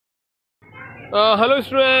Hello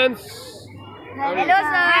students. Hello, sir.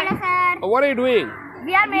 Hello, sir. What are you doing?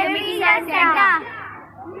 We are making Santa.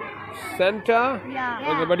 Santa?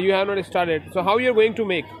 Yeah. Okay, but you have not started. So how you are going to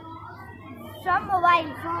make? From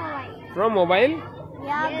mobile. From mobile?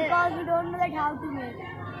 Yeah, because we don't know that how to make.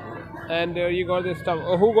 And you got this stuff.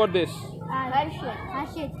 Oh, who got this?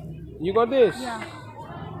 Harshit. You got this? Yeah.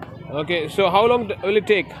 Okay, so how long will it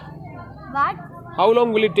take? What? How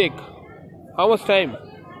long will it take? How much time?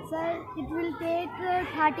 Sir, it will take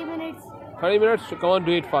 30 minutes. 30 minutes? Come on,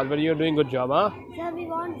 do it fast, but you're doing good job, huh? Sir, we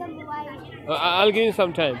want some mobile. I'll give you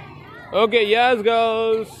some time. Okay, yes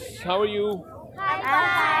girls. How are you?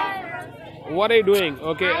 Hi. What are you doing?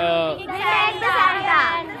 Okay, We make the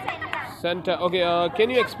Santa. Santa. Okay, can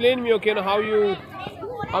you explain me, okay, how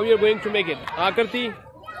you're going to make it? Akarti,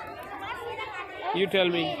 you tell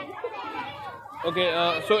me. Okay,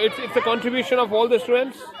 so it's a contribution of all the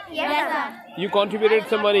students? Yes, sir. You contributed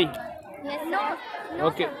some money. Yes, no.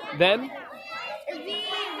 Okay, then? We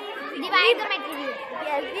divide the material.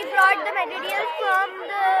 Yes, we brought the material from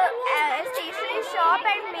the stationery shop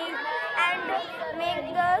and make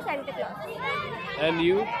the Santa Claus. And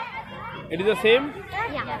you? It is the same?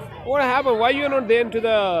 Yeah. What happened? Why you are not there to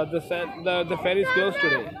the fair is closed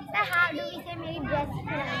today? So how do we say many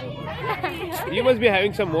dresses? You must be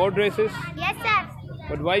having some more dresses. Yes, sir.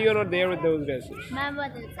 But why you are not there with those dresses? Ma'am,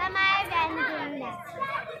 what is? Sir, my friend is doing that.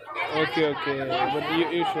 Okay. But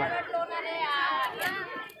you should.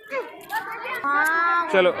 Wow.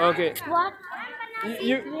 Chalo, okay. What?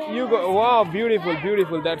 You go. Wow,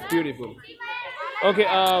 beautiful. That's beautiful. Okay.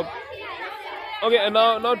 Okay.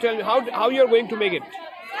 Now tell me how you are going to make it.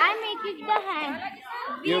 I'm making the hand.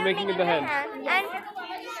 You're making it the hand. And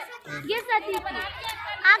give the people.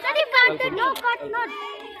 Akadi, no, cut, not.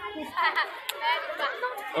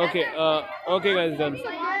 Okay. Okay, guys, done.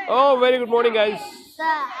 Oh, very good morning, guys.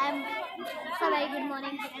 Sir, very good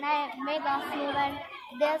morning. And I make a snowman.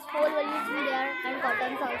 There's 4 balloons in there and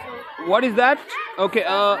cottons also. What is that? Okay.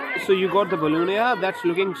 So you got the balloon, yeah? That's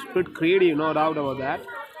looking pretty creative, no doubt about that.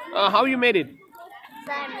 How you made it?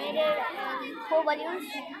 So I made it 4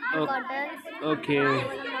 balloons and cottons. Okay.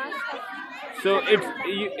 So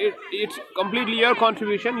it's completely your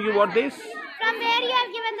contribution. You got this? From where you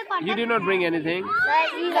have given the cotton? You did not bring anything. Sir,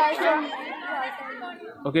 these also.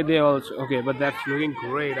 Okay, they also. Okay, but that's looking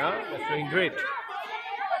great, huh? That's looking great.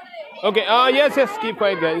 Okay. Yes. Keep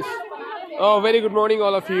quiet, guys. Oh, very good morning,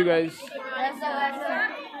 all of you guys. Yes,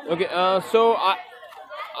 sir. Okay. So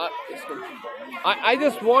I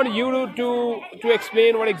just want you to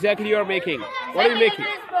explain what exactly you are making. What are you making?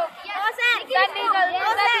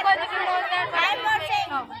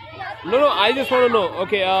 No. I just want to know.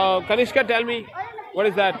 Okay. Kanishka, tell me. What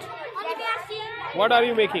is that? What are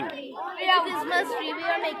you making? Christmas tree we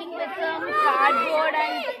are making with cardboard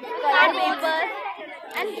and color paper,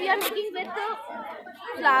 and we are making with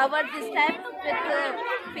flower this time with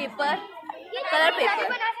paper, color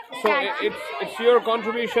paper. So it's your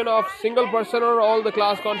contribution of single person or all the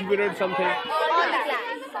class contributed something? All the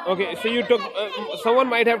class. Okay, so you took someone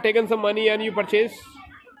might have taken some money and you purchased?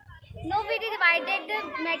 No, we divided the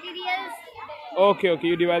materials. Okay,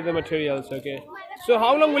 you divide the materials. Okay. So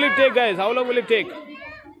how long will it take, guys? How long will it take?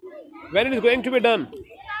 When it is going to be done?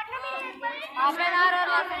 Half an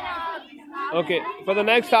hour. Okay, for the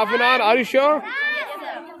next half an hour. Are you sure?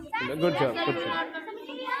 Yes, sir. Good job.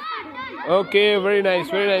 Okay, very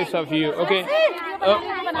nice of you. Okay.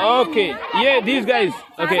 Okay. Yeah, these guys.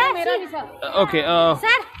 Okay. Okay.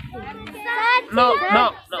 No.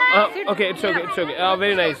 Okay, it's okay.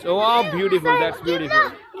 Very nice. Oh, wow, beautiful. That's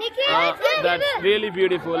beautiful. That's really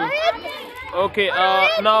beautiful. Okay.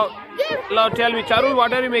 Now tell me, Charul,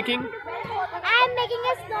 what are you making? I'm making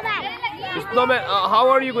a snowman. Snowman. How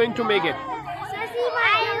are you going to make it? So see, I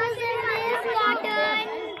use this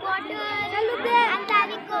cotton, and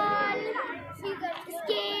charcoal,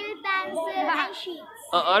 scale, pencil, and sheets.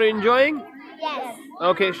 Are you enjoying? Yes.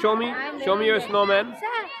 Okay, show me your snowman.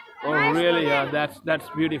 Oh, really? Yeah, that's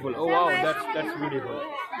beautiful. Oh, wow, that's beautiful.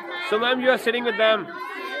 So, ma'am, you are sitting with them.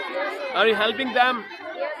 Are you helping them?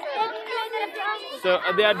 So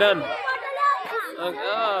they are done.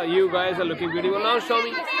 You guys are looking beautiful. Now show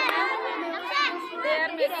me.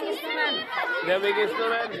 They are making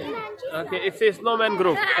snowman. Okay, it's a snowman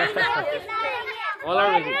group. All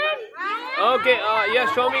are making. Okay, yeah,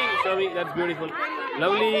 show me. That's beautiful.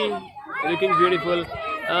 Lovely, looking beautiful.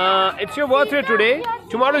 It's your birthday today.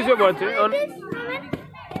 Tomorrow is your birthday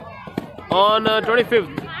on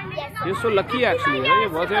 25th. You're so lucky actually. Your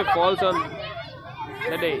birthday falls on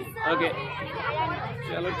the day. Okay.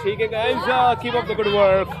 Chalo, ठीक है guys. Keep up the good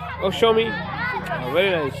work. Oh, show me. Very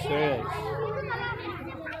nice.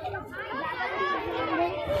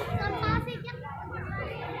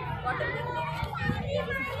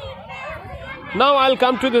 Now I'll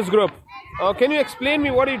come to this group. Can you explain me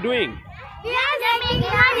what are you doing? We are making a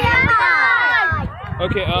real card.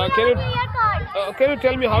 Okay. Can you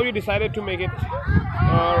tell me how you decided to make it?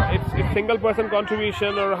 Or it's single person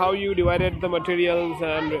contribution, or how you divided the materials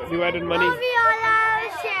and divided money? No, we all are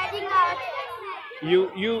sharing our.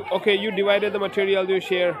 You divided the material, you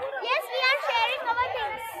share. Yes, we are sharing our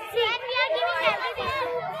things. See, and we are giving everything.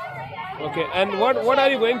 Okay, and what are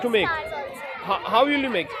you going to make? How will you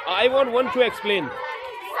make? I want one to explain. Can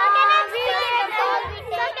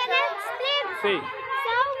I explain? Say.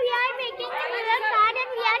 So we are making a real card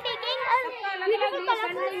and we are taking a beautiful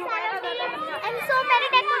colorful cellophane and so many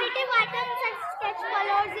decorative items and sketch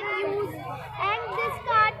colors in use. And this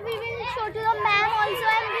card we will show to the ma'am also,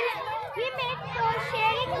 and we make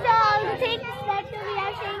sharing all the things that we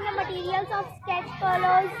are sharing the materials of sketch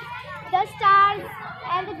colors, the stars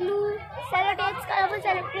and the glue, sellotapes, colorful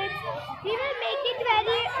sellotapes. We will make it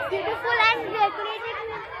very beautiful and decorated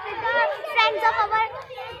with the friends of our,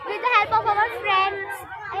 with the help of our friends,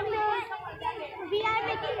 and we are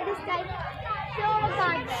making this type show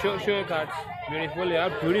cards. Show your cards. Beautiful, yeah,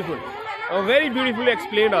 beautiful. Oh, very beautifully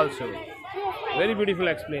explained also. Very beautiful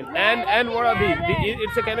explained. And what are these?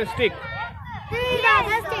 It's a kind of stick.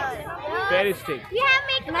 Fairy stick. We have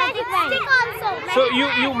made magic stick also. So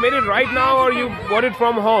you made it right now, or you bought it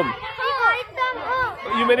from home? We got it from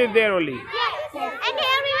home. You made it there only. Yes. And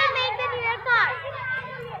here we will make the New Year card.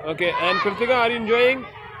 Okay. And Kritika, are you enjoying? Yes,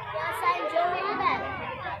 I enjoy that.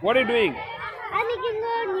 What are you doing? I'm making a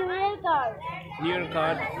New Year card. New Year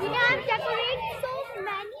card. We have decorated so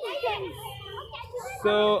many things.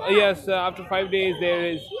 So yes, after 5 days there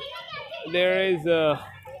is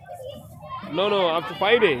after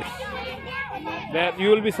 5 days that you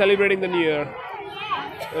will be celebrating the New Year.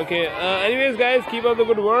 Okay. Anyways, guys, keep up the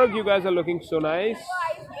good work. You guys are looking so nice.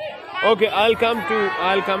 Okay, I'll come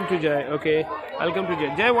to Jai. Okay, I'll come to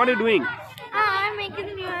Jai. Jai, what are you doing? I'm making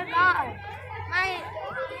the New Year card. My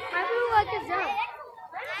full work is done.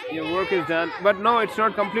 Your work is done, but no, it's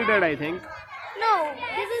not completed, I think. No,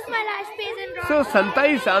 this is my last page in drawing. So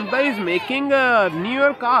Santa is making a New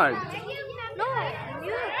Year card. No, New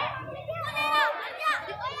Year.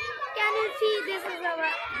 Can you see this is our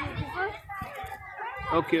beautiful?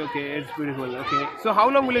 Okay, it's beautiful. Okay, so how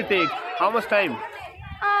long will it take? How much time?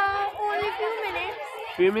 Only few minutes.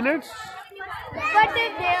 Few minutes? But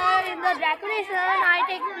if they are in the decoration, I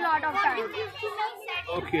take a lot of time.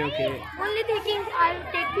 Okay. Only thinking I'll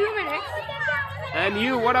take few minutes. And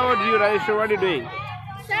you, what about you, Rajeshwar? What are you doing?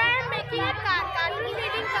 Sir, I'm making a card,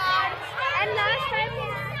 calculating cards. And last time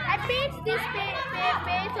I paste this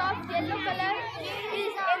page of yellow color is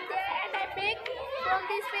in there, and I make from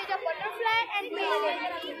this page a butterfly and paste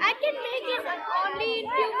it. I can make it only in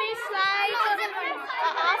few minutes, like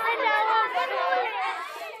half an hour, 1 hour.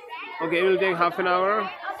 Okay, it will take half an hour.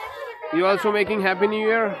 You also making Happy New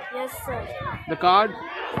Year? Yes, sir. The card?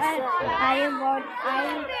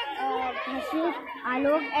 Masud,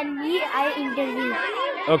 Alok, and me, I interview.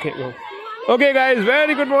 Okay, go. Okay, guys,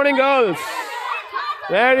 very good morning, girls.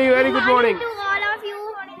 Very good morning. To all of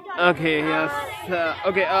you. Okay, yes.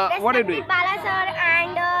 Okay, what are you doing? Bala sir,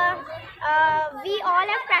 and we all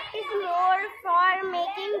have practiced more for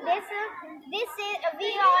making this. We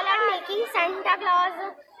all are making Santa Claus.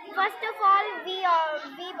 First of all, we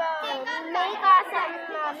make a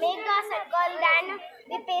circle, then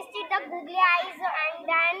we pasted the googly eyes, and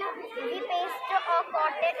then we pasted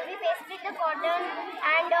the cotton,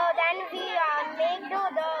 and then we made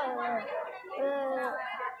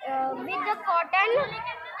with the cotton.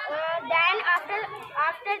 Then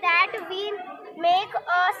after that we make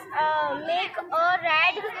a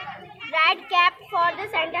red cap for the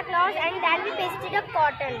Santa Claus, and then we pasted a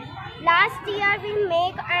cotton. Last year we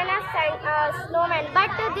make a snowman, but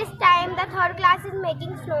this time the third class is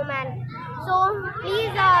making snowman. So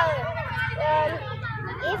please,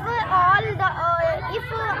 if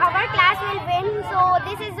our class will win, so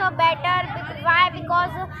this is better. Why?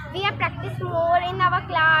 Because we have practiced more in our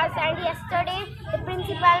class, and yesterday the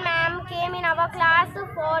principal ma'am came in our class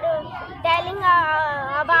for telling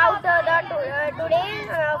about today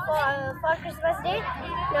for Christmas Day.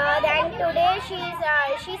 Then today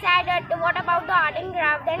she said that what about the art and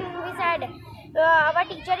craft? Then we said our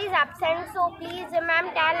teacher is absent, so please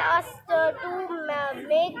ma'am tell us to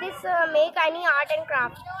make any art and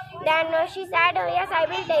craft. Then she said yes, I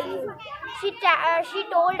will tell you. She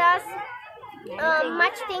told us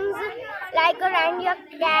much things like reindeer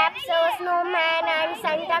caps, snowman and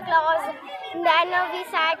Santa Claus. Then we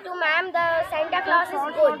said to ma'am the Santa Claus is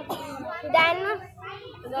good. Then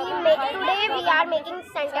today we are making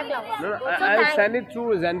Santa Claus. No, I'll send it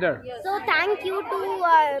through Zender. So thank you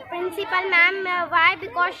to Principal Ma'am. Why?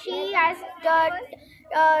 Because she has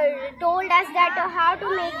told us that how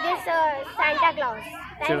to make this Santa Claus.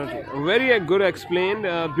 Thank you. Very good explained,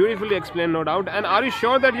 beautifully explained, no doubt. And are you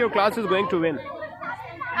sure that your class is going to win?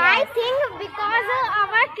 I think because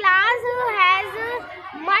our class has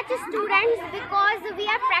much students, because we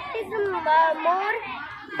are practicing more,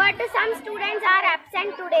 but some students are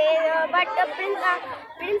absent today. But the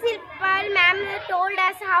principal ma'am told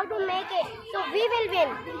us how to make it, so we will win.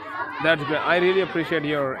 That's great. I really appreciate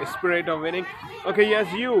your spirit of winning. Okay,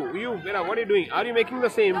 yes, you, Vera, what are you doing? Are you making the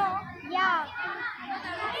same? Yeah.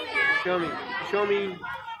 Show me.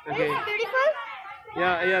 Okay. Is it beautiful?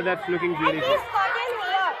 Yeah, that's looking And beautiful. this cotton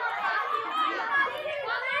here.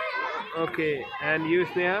 Okay, and you,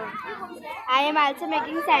 Sneha? I am also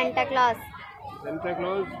making Santa Claus. Santa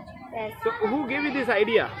Claus? Yes. So, who gave you this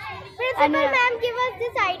idea? Principal ma'am gave us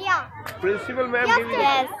this idea. Principal ma'am gave you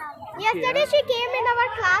Yes. Yesterday she came in our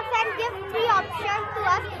class and gave 3 options to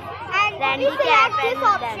us, and we select this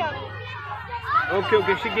option.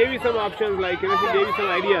 Okay, she gave you some options, like, she gave you some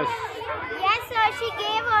ideas. Yes, she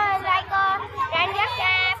gave like a reindeer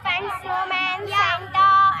cap and snowman, Santa,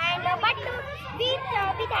 and but we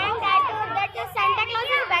thank that Santa Claus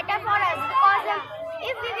is better for us, because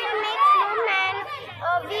if we will make snowman,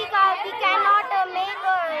 we cannot make.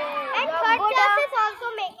 And third class is also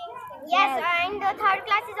making. Yes, and the third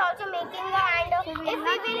class is also making. And if we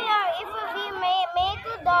make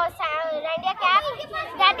the reindeer cap,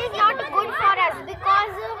 that is not good for us,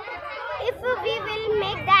 because if we will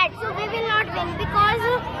make that, so we will not win, because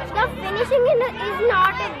the finishing is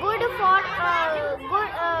not good for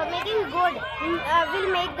making good.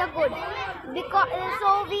 Will make the good, because so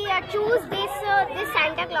we choose this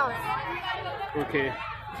Santa Claus. Okay.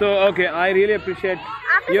 So, I really appreciate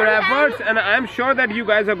After your some efforts, and I'm sure that you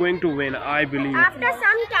guys are going to win, I believe. After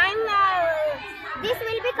some time, this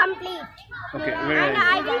will be complete. Okay, very And nice.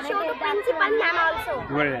 I will show to principal ma'am also.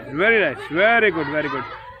 Very nice. Very good.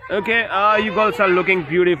 Okay, you girls are looking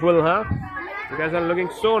beautiful, huh? You guys are looking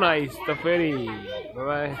so nice. The fairy.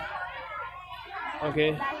 Bye-bye.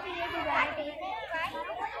 Okay.